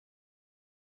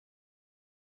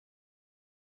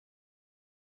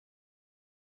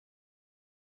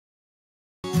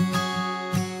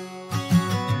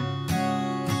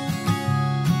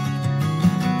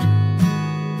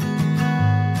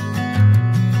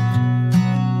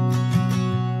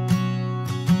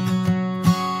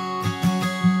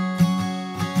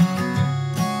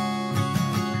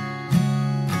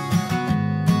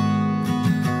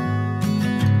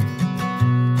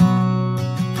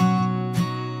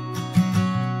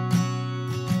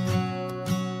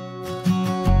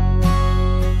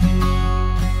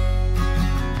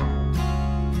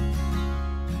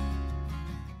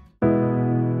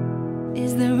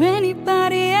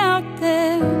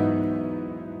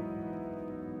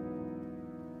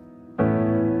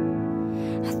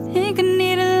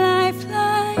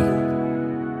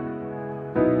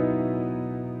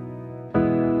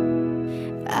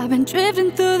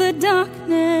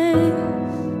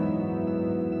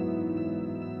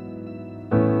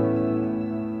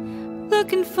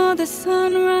looking for the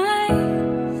sunrise.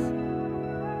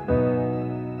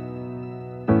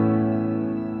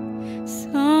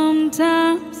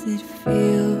 Sometimes it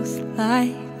feels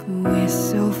like we're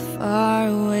so far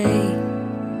away,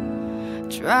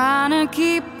 trying to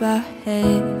keep our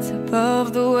heads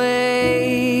above the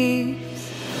waves.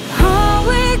 Are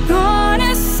we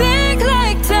gonna sink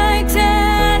like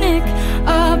Titanic?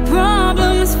 Our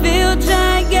problems feel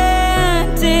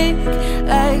gigantic,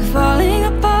 like falling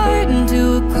apart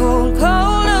into a cold,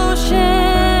 cold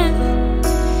ocean.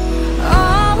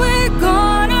 Are we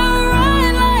gonna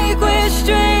run like we're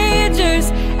strangers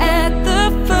at the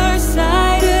first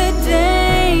sight of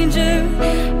danger?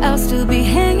 I'll still be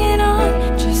hanging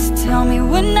on, just tell me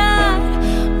we're not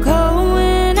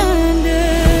going under.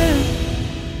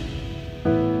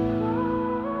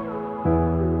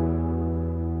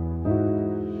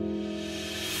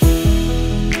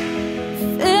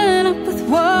 Filling up with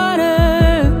water,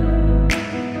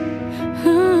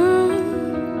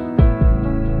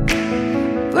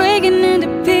 breaking into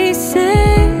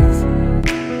pieces,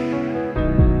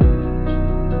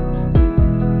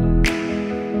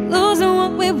 losing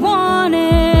what we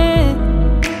wanted,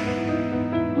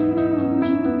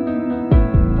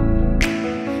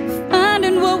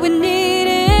 finding what we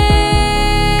needed.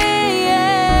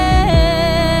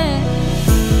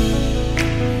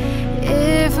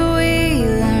 If we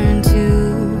learn to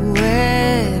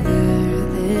weather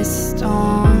this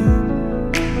storm,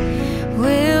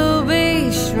 we'll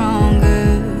be stronger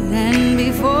than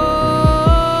before.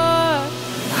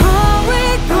 Are we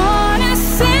gonna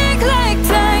sink like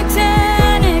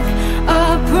Titanic?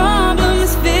 Our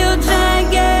problems feel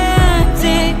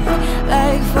gigantic,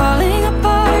 like falling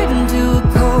apart into a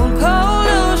cold, cold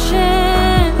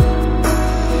ocean.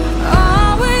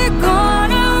 Are we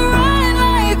gonna run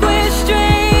like we're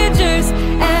strangers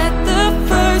at the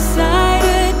first sight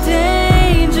of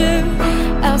danger?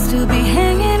 I'll still be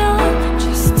hanging on,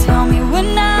 just tell me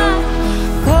we're not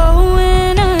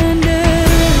going under.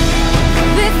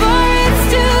 Before it's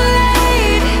too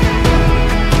late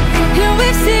and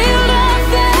we've sealed our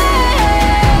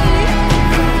fate,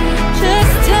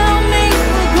 just tell me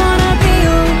we're gonna be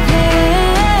okay.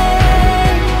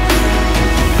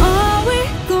 Are we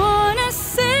gonna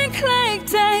sink like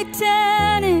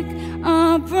Titanic?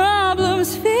 Our problems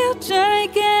feel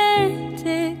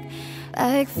gigantic,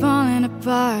 like falling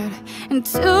apart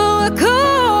into a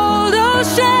cold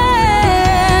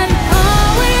ocean.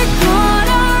 Are we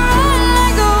gonna run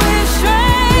like we're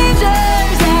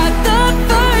strangers at the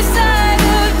first sign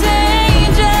of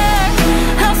danger?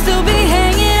 I'll still be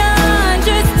hanging on,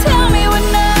 just tell me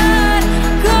we're not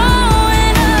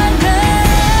going under.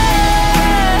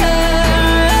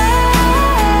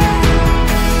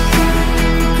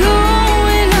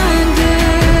 Going under.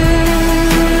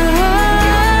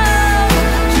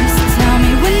 Just tell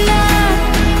me we're not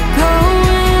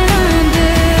going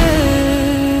under.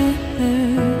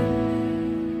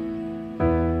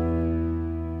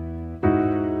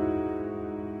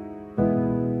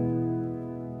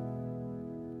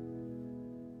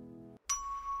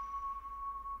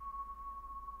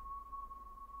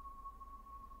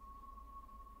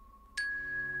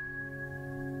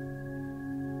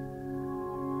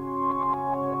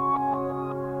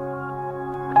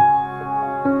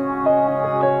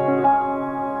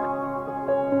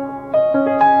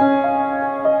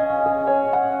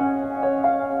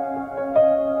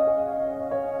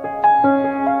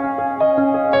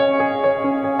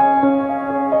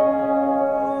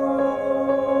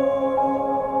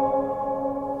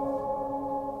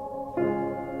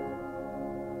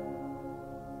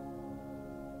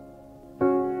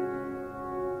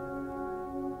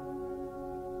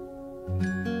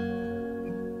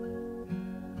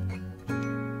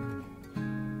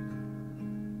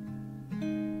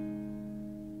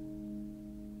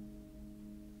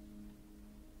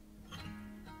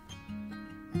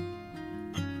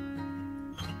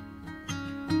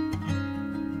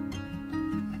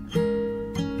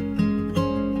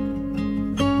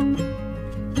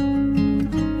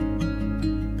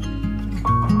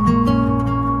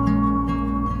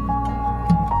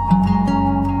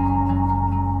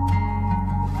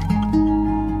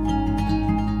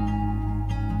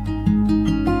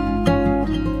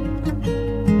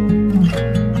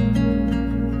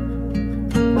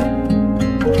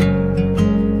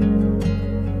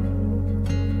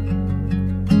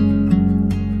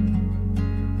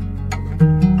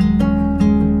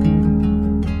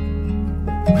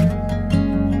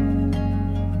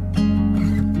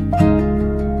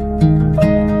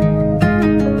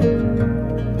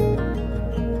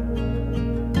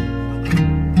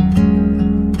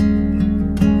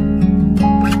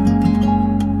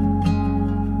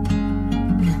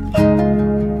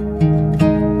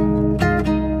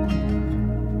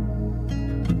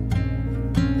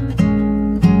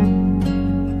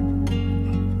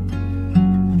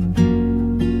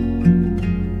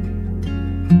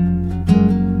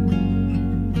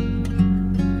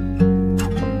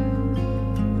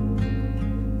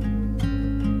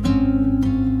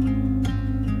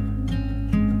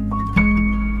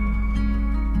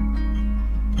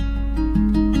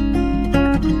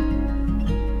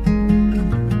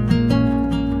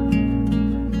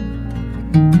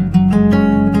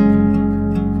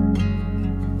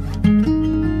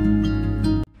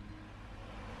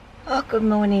 Oh, good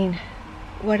morning.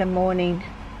 What a morning.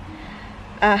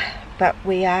 But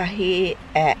we are here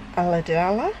at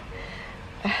Ulladulla.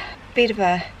 A bit of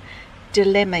a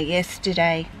dilemma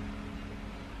yesterday,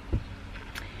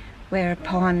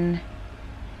 whereupon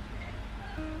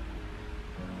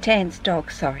Tan's dog,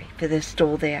 sorry for the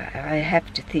stall there, I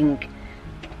have to think,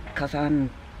 because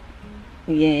I'm,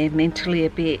 mentally a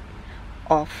bit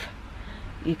off,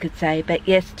 you could say. But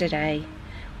yesterday,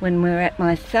 when we were at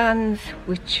my son's,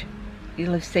 which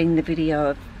you'll have seen the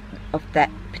video of that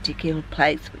particular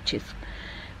place, which is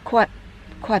quite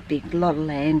big, a lot of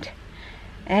land,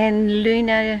 and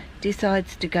Luna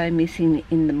decides to go missing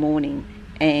in the morning,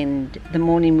 and the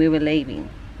morning we were leaving,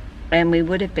 and we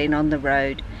would have been on the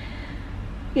road,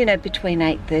 you know, between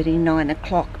 8:30 and 9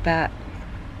 o'clock, but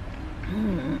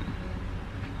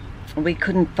we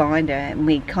couldn't find her, and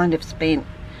we kind of spent,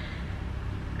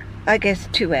 I guess,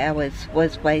 2 hours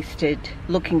was wasted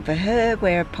looking for her,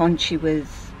 whereupon she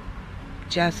was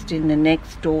just in the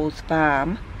next door's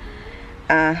farm,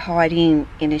 hiding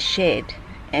in a shed.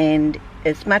 And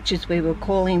as much as we were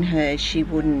calling her, she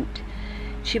wouldn't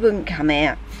come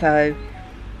out. So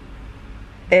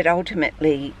it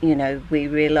ultimately, you know, we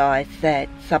realised that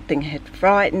something had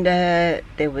frightened her.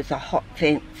 There was a hot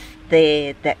fence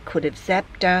there that could have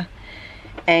zapped her,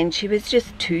 and she was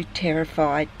just too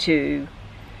terrified to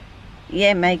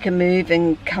make a move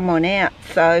and come on out.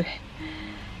 So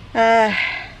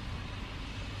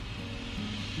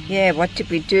what did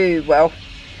we do? Well,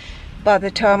 by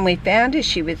the time we found her,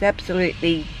 she was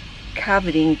absolutely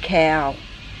covered in cow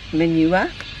manure,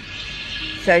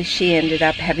 so she ended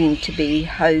up having to be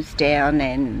hosed down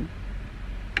and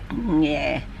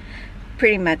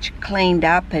pretty much cleaned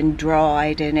up and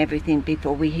dried and everything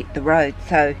before we hit the road.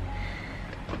 So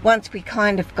once we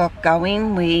kind of got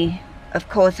going, we of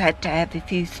course had to have a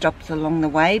few stops along the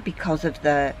way because of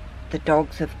the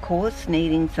dogs, of course,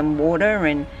 needing some water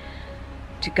and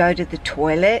to go to the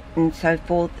toilet and so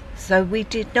forth. So we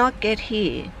did not get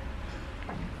here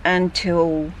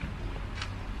until,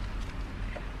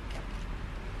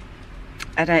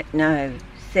 I don't know,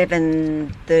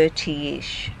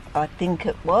 7:30ish, I think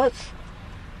it was,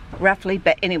 roughly.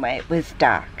 But anyway, it was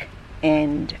dark,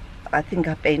 and I think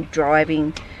I've been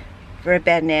driving for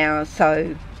about an hour or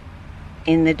so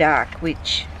in the dark,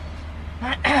 which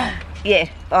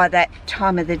by that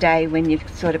time of the day, when you've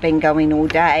sort of been going all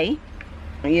day,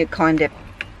 you're kind of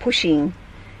pushing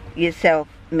yourself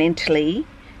mentally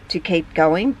to keep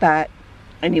going. But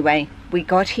anyway, we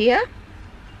got here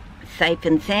safe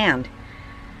and sound,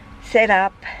 set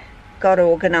up, got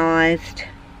organised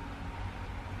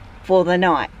for the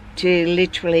night. To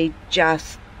literally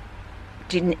just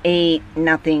didn't eat,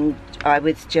 nothing. I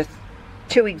was just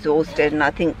too exhausted, and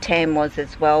I think Tam was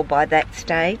as well by that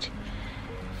stage.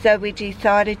 So we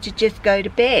decided to just go to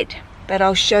bed. But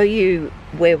I'll show you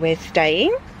where we're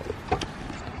staying.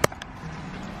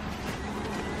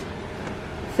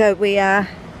 So we are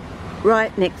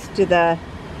right next to the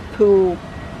pool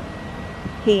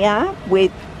here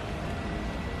with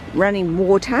running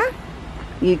water,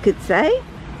 you could say.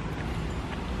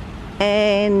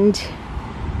 And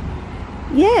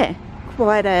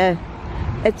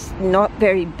it's not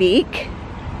very big,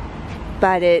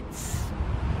 but it's,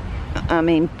 I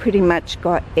mean, pretty much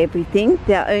got everything.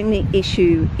 The only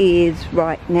issue is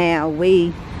right now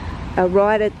we are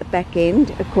right at the back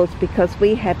end, of course, because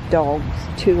we have dogs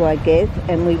too, I guess,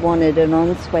 and we wanted an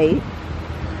ensuite.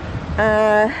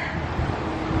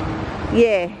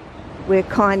 We're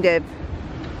kind of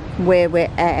where we're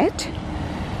at.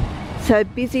 So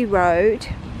busy road,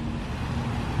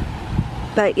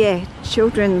 but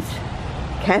children's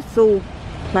castle,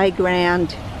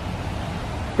 playground,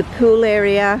 the pool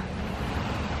area.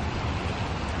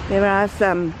 There are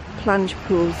some plunge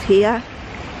pools here.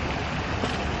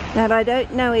 Now I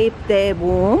don't know if they're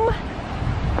warm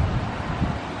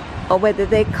or whether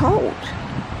they're cold.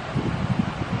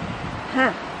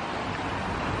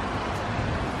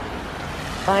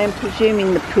 I am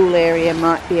presuming the pool area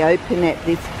might be open at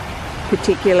this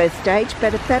particular stage,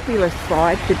 but a fabulous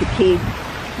slide for the kids,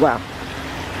 well,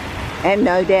 and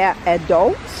no doubt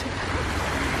adults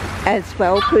as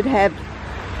well could have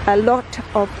a lot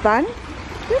of fun.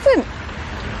 Doesn't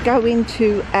go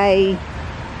into a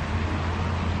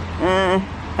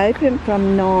open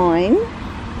from 9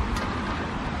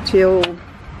 till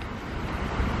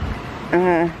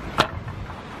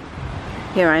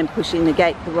here I am pushing the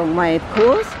gate the wrong way, of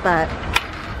course, but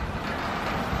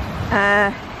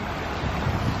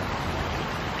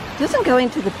doesn't go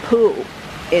into the pool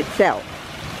itself,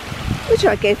 which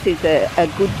I guess is a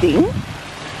good thing.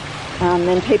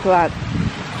 Then people aren't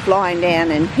flying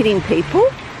down and hitting people.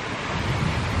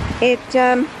 it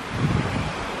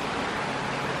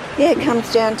yeah, it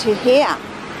comes down to here.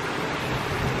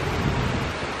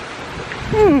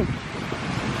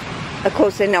 Of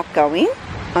course they're not going.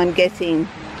 I'm guessing,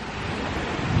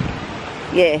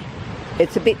 yeah,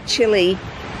 it's a bit chilly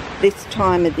this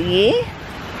time of the year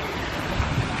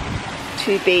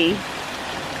to be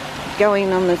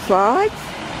going on the slides,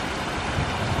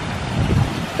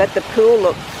 but the pool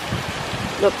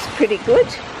looks pretty good,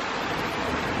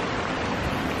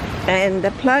 and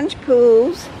the plunge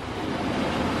pools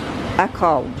are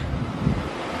cold,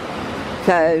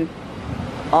 so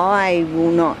I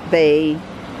will not be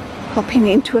hopping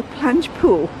into a plunge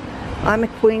pool. I'm a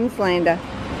Queenslander,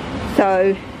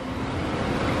 so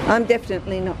I'm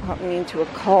definitely not hopping into a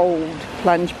cold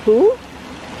plunge pool.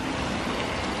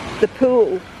 The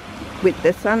pool with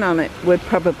the sun on it would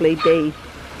probably be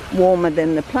warmer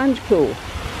than the plunge pool,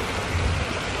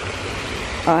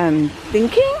 I'm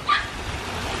thinking.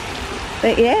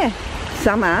 But yeah,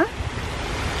 summer,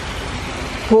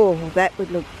 oh, that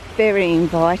would look very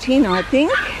inviting, I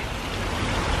think.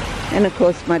 And of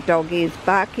course my dog is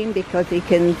barking because he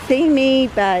can see me,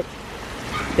 but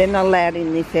they're not allowed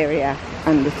in this area,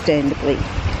 understandably.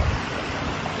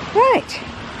 Right,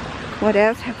 what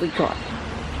else have we got?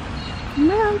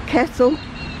 Well, castle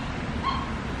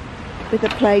with a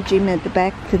play gym at the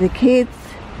back for the kids.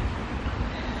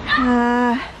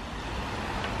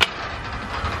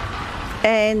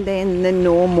 And then the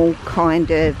normal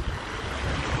kind of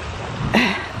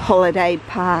holiday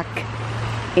park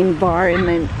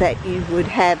environment that you would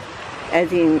have,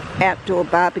 as in outdoor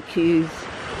barbecues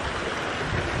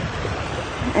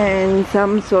and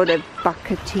some sort of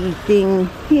buckety thing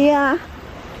here.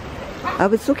 I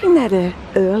was looking at it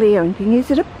earlier and thinking,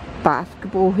 is it a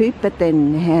basketball hoop? But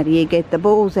then how do you get the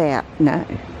balls out? No.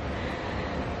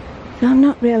 So I'm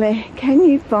not really. Can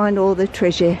you find all the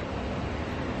treasure?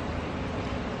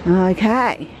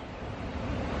 Okay.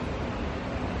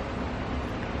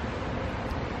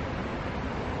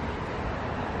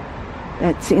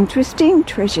 That's interesting.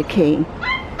 Treasure key.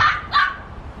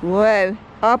 Whoa.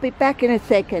 I'll be back in a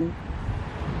second.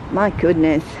 My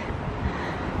goodness.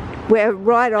 We're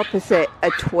right opposite a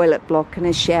toilet block and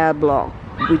a shower block,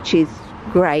 which is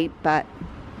great, but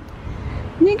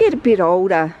when you get a bit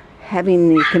older, having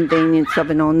the convenience of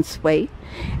an ensuite,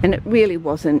 and it really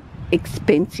wasn't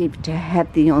expensive to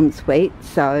have the ensuite,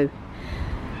 so,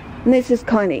 and this is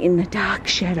kind of in the dark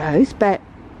shadows, but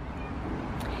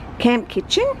camp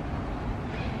kitchen,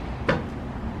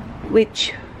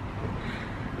 which,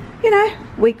 you know,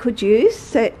 we could use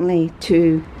certainly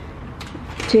to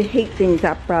heat things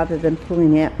up rather than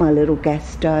pulling out my little gas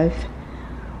stove.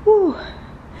 Ooh.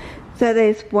 So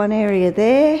there's one area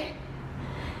there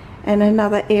and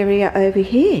another area over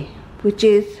here, which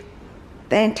is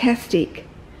fantastic.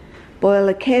 Boil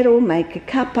a kettle, make a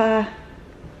cuppa,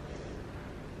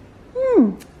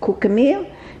 cook a meal,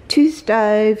 two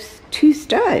stoves, two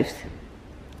sinks.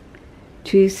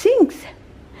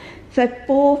 So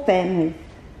 4 families,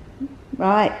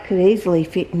 right, could easily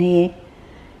fit in here.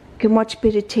 Can watch a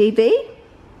bit of TV.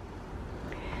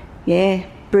 Yeah,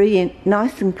 brilliant,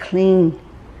 nice and clean.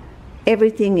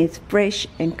 Everything is fresh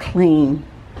and clean,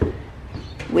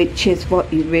 which is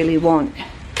what you really want.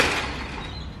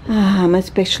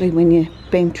 Especially when you've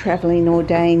been travelling all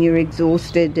day and you're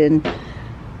exhausted, and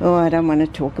oh, I don't want to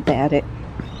talk about it.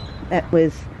 That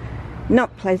was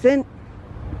not pleasant.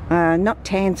 Not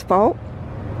Tan's fault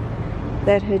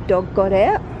that her dog got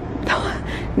out.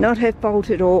 Not her fault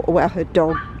at all. Well, her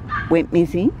dog went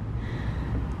missing,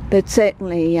 but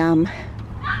certainly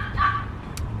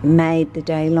made the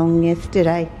day long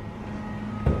yesterday.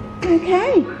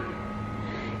 Okay,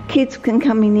 kids can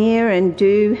come in here and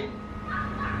do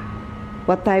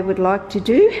what they would like to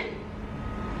do.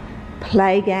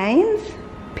 Play games,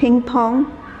 ping pong.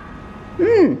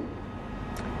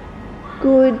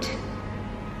 Good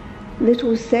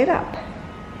little setup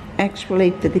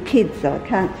actually for the kids. So I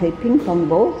can't see ping pong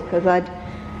balls because I'd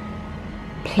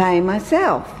play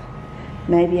myself.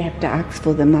 Maybe I have to ask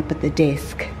for them up at the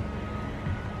desk.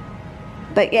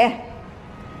 But yeah,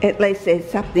 at least there's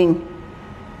something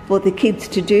for the kids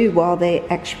to do while they're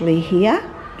actually here.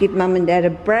 Give mum and dad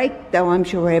a break, though I'm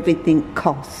sure everything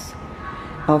costs,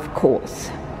 of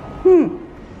course.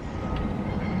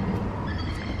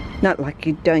 Not like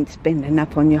you don't spend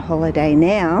enough on your holiday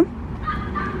now.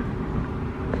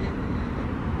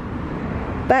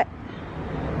 But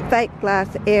fake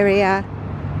glass area,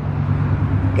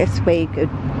 guess where you could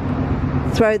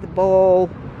throw the ball,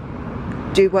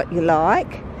 do what you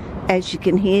like. As you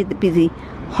can hear, the busy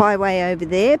highway over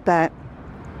there, but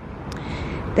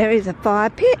there is a fire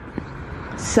pit,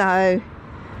 so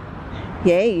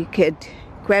yeah, you could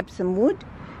grab some wood,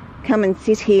 come and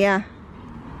sit here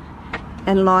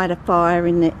and light a fire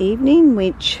in the evening,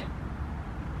 which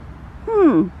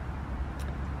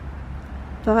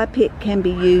fire pit can be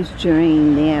used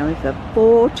during the hours of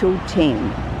 4 till 10.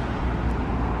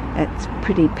 That's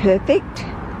pretty perfect.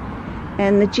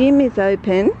 And the gym is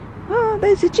open. Oh,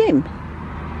 there's a gym.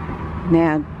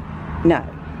 Now, no,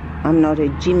 I'm not a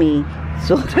gymmy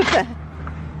sort of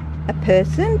a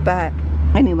person, but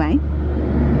anyway,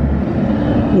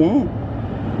 yeah.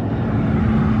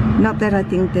 Not that I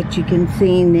think that you can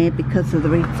see in there because of the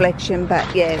reflection,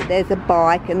 but yeah, there's a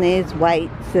bike and there's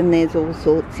weights and there's all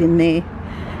sorts in there.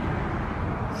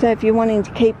 So if you're wanting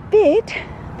to keep fit,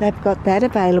 they've got that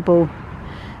available.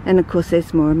 And of course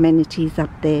there's more amenities up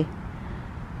there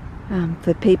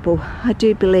for people. I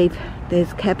do believe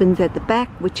there's cabins at the back,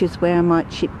 which is where I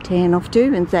might ship Tan off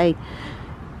to and say,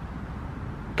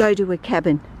 go to a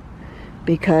cabin,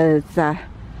 because her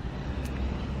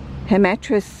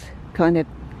mattress kind of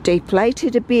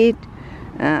deflated a bit.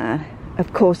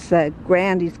 Of course the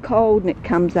ground is cold and it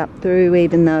comes up through,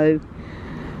 even though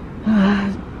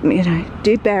you know,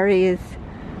 do barriers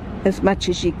as much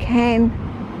as you can.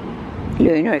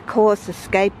 Luna of course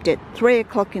escaped at 3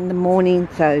 o'clock in the morning,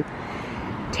 so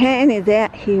Tan is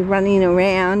out here running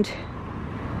around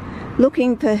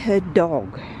looking for her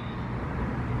dog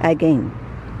again.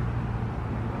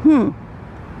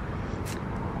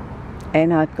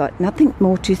 And I've got nothing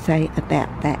more to say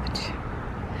about that.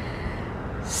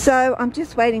 So I'm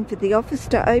just waiting for the office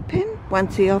to open.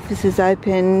 Once the office is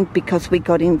open, because we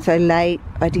got in so late,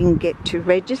 I didn't get to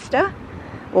register,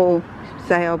 or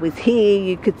say I was here,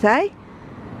 you could say.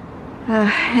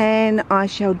 And I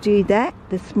shall do that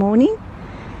this morning.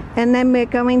 And then we're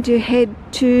going to head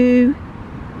to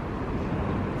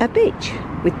a beach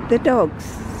with the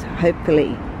dogs,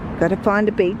 hopefully. Got to find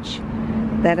a beach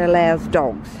that allows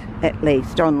dogs, at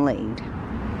least on lead.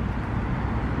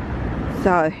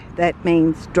 So that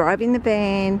means driving the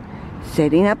van,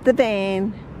 setting up the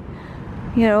van,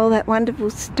 you know, all that wonderful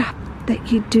stuff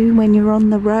that you do when you're on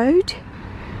the road.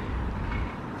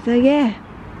 So yeah,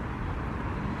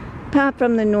 apart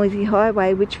from the noisy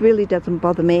highway, which really doesn't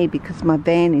bother me because my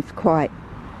van is quite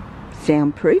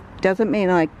soundproof. Doesn't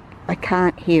mean I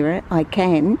can't hear it, I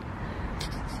can.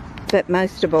 But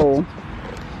most of all,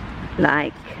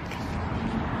 like,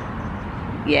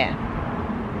 yeah,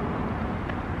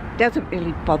 doesn't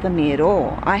really bother me at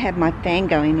all. I have my fan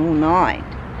going all night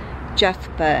just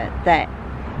for that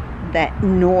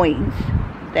noise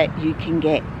that you can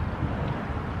get.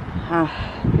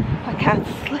 I can't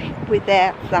sleep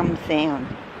without some sound.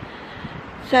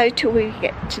 So till we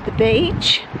get to the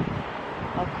beach,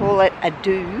 I'll call it a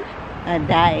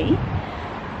day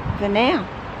for now.